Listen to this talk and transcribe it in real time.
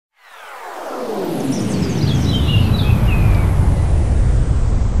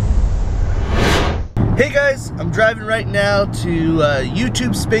I'm driving right now to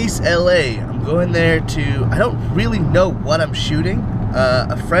YouTube Space LA. I'm going there to, I don't really know what I'm shooting.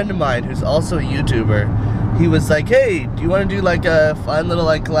 A friend of mine who's also a YouTuber, he was like, hey, do you want to do like a fun little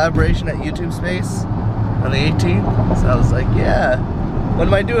like collaboration at YouTube Space on the 18th? So I was like, yeah. What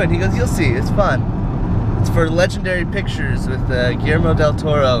am I doing? He goes, you'll see, it's fun. It's for Legendary Pictures with Guillermo del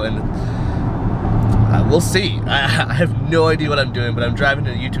Toro, and we'll see. I have no idea what I'm doing, but I'm driving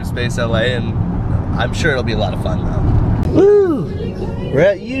to YouTube Space LA, and I'm sure it'll be a lot of fun though. Woo! We're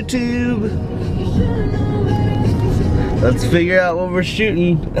at YouTube. Let's figure out what we're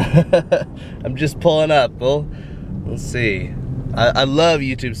shooting. I'm just pulling up. We'll see. I love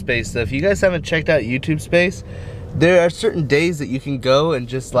YouTube Space. So if you guys haven't checked out YouTube Space, there are certain days that you can go and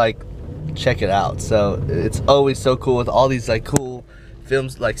just like check it out. So it's always so cool with all these like cool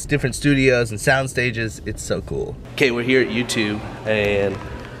films, like different studios and sound stages. It's so cool. Okay, we're here at YouTube and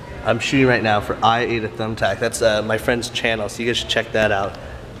I'm shooting right now for I Ate a Thumbtack. That's my friend's channel, so you guys should check that out.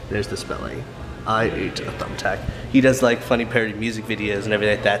 There's the spelling. I Ate a Thumbtack. He does like funny parody music videos and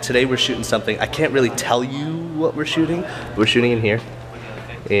everything like that. Today we're shooting something. I can't really tell you what we're shooting. We're shooting in here,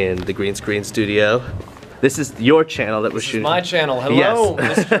 in the green screen studio. This is your channel that we're shooting. This is my channel. Hello,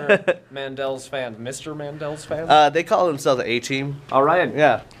 yes. Mr. Mandel's fan. Mr. Mandel's fan? They call themselves the A-Team. All right.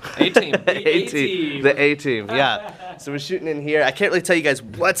 Yeah. A-Team. A-Team. The A-Team, yeah. So we're shooting in here. I can't really tell you guys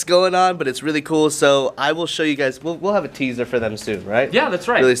what's going on, but it's really cool. So I will show you guys. We'll have a teaser for them soon, right? Yeah, that's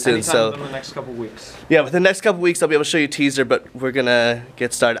right. Really soon. Anytime so within the next couple weeks. Yeah, within the next couple weeks, I'll be able to show you a teaser, but we're gonna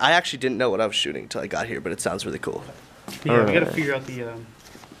get started. I actually didn't know what I was shooting until I got here, but it sounds really cool. Yeah, we gotta figure out the.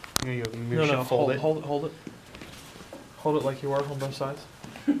 No, hold it. Hold it. Hold it like you are on both sides.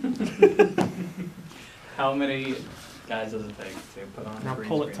 How many guys does it take to put on? Now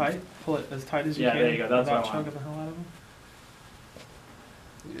pull it tight. Pull it as tight as you can. Yeah, there you go. That's what I want. Choking the hell out of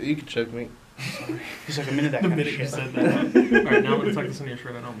him. You can choke me. Sorry. Just like a minute that. The minute you said that. Alright, now I'm gonna tuck this into your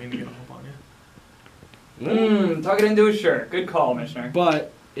shirt. I don't mean to get a hold on you. Tuck it into his shirt. Good call, Missioner.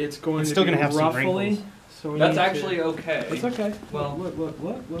 But it's going still to gonna be have some roughly. wrinkles. So that's actually okay. It's okay. Well, look.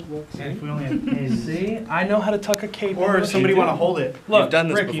 See, if we only had See? I know how to tuck a cape. or if somebody want to hold it. Look, You've done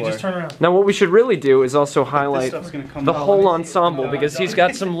this Rick, before. you just turn around. Now what we should really do is also This highlight stuff's gonna come the out. whole ensemble because he's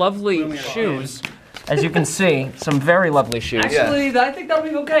got some lovely shoes. As you can see, some very lovely shoes. actually, I think that'll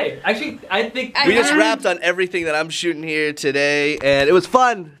be okay. Actually, I think We just wrapped on everything that I'm shooting here today, and it was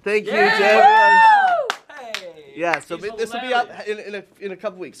fun. Thank you, Jeff. Hey! Yeah, so He's this will be up in a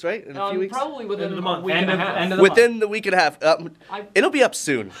couple weeks, right? In a few weeks? Probably within End of the a month. week End and a of- half. end of the Within the week and a half. It'll be up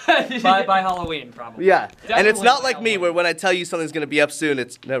soon. by Halloween, probably. Yeah, and it's Definitely not by like me Halloween. where when I tell you something's going to be up soon,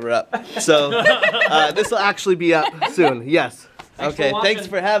 it's never up. So this will actually be up soon, yes. Thanks for Okay, watching. thanks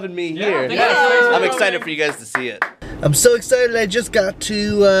for having me Yeah, here. thank you. Thanks for I'm excited coming. for you guys to see it. I'm so excited I just got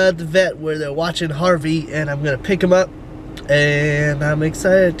to the vet where they're watching Harvey, and I'm going to pick him up. And I'm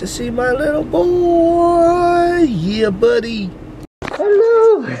excited to see my little boy. Yeah, buddy.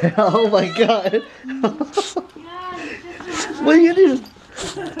 Hello. Oh my God. What are you doing?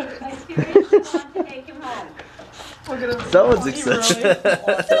 Someone's excited.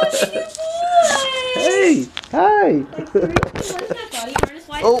 Hey, hi.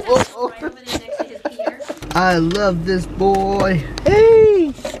 Oh. I love this boy.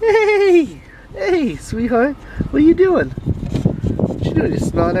 Hey, sweetheart. What are you doing? What you doing? Just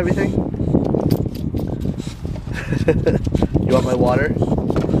smelling everything? You want my water?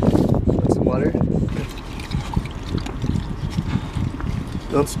 Want some water?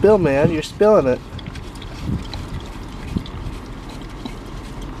 Don't spill, man. You're spilling it.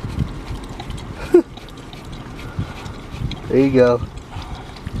 There you go.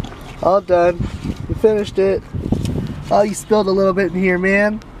 All done. You finished it. Oh, you spilled a little bit in here,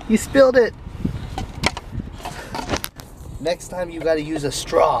 man. You spilled it. Next time you gotta use a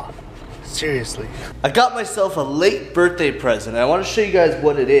straw. Seriously. I got myself a late birthday present. I want to show you guys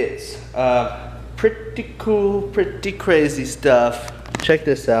what it is. Pretty cool, pretty crazy stuff. Check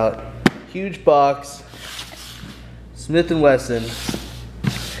this out. Huge box. Smith & Wesson.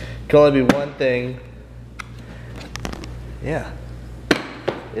 Can only be one thing. Yeah.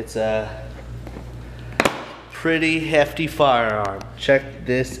 It's a pretty hefty firearm. Check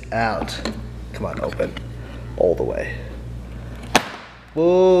this out. Come on, open. All the way.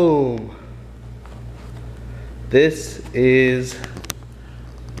 Boom. This is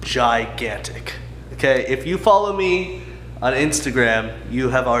gigantic. Okay, if you follow me on Instagram, you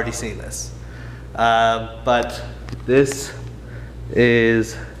have already seen this. But this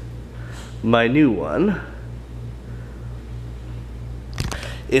is my new one.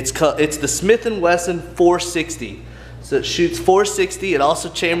 It's the Smith & Wesson 460. So it shoots 460. It also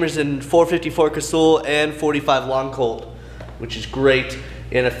chambers in 454 Casull and 45 Long Colt, which is great.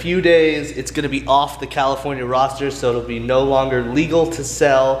 In a few days, it's going to be off the California roster, so it'll be no longer legal to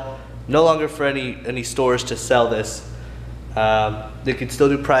sell, no longer for any stores to sell this. They can still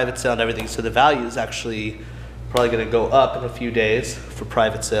do private sale and everything, so the value is actually probably going to go up in a few days for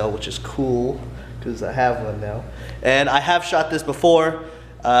private sale, which is cool because I have one now. And I have shot this before.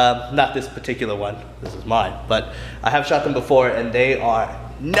 Not this particular one, this is mine, but I have shot them before and they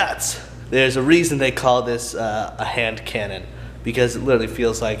are nuts. There's a reason they call this a hand cannon, because it literally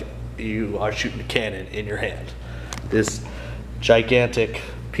feels like you are shooting a cannon in your hand. This gigantic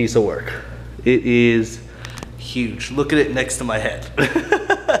piece of work. It is huge. Look at it next to my head.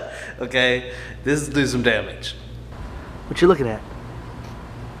 Okay, this is do some damage. What you looking at?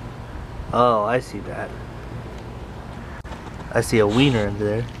 Oh, I see that. I see a wiener in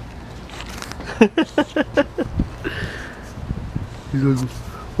there. He's like,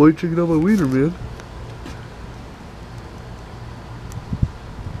 why are you checking out my wiener, man?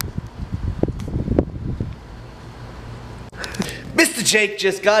 Mr. Jake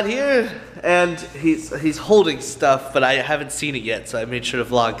just got here, and he's holding stuff, but I haven't seen it yet, so I made sure to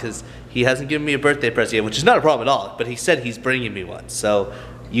vlog because he hasn't given me a birthday present yet, which is not a problem at all, but he said he's bringing me one, so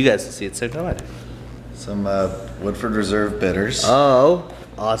you guys will see it at the same time I do. Some Woodford Reserve bitters. Oh,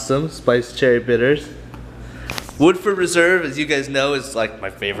 awesome. Spiced cherry bitters. Woodford Reserve, as you guys know, is like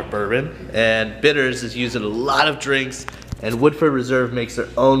my favorite bourbon. And bitters is used in a lot of drinks. And Woodford Reserve makes their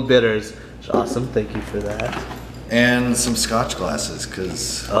own bitters. Which is awesome. Thank you for that. And some scotch glasses,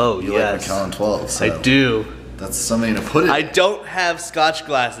 because you like Macallan 12. So I do. That's something to put it. I don't have scotch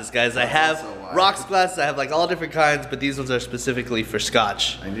glasses, guys. I have rocks glasses. I have like all different kinds, but these ones are specifically for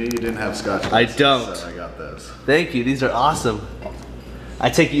scotch. I knew you didn't have scotch glasses. I don't. So I got those. Thank you. These are awesome.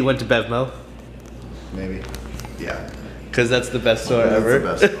 I take it you went to Bevmo? Maybe. Yeah. Because that's the best store ever.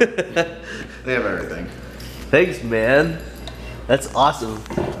 That's the best store. They have everything. Thanks, man. That's awesome.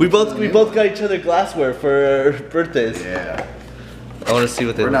 We both got each other glassware for our birthdays. Yeah. I want to see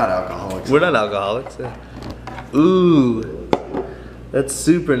what they. We're not alcoholics. We're not alcoholics. Yeah. Ooh, that's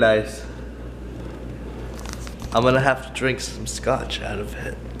super nice. I'm gonna have to drink some scotch out of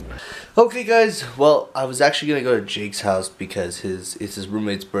it. Okay, guys. Well, I was actually gonna go to Jake's house because it's his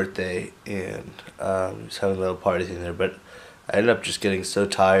roommate's birthday, and he's having a little party in there. But I ended up just getting so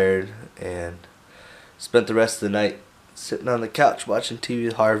tired and spent the rest of the night sitting on the couch watching TV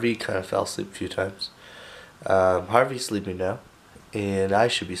with Harvey. Kind of fell asleep a few times. Harvey's sleeping now, and I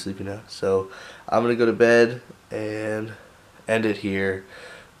should be sleeping now. So I'm gonna go to bed and end it here.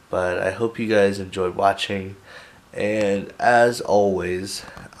 But I hope you guys enjoyed watching, and as always,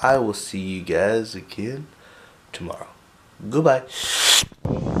 I will see you guys again tomorrow. Goodbye.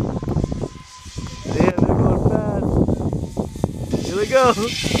 Damn, they're going fast. Here we go.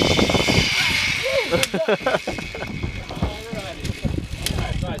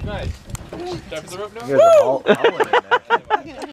 Nice. Time for the rope now? You guys are all in there.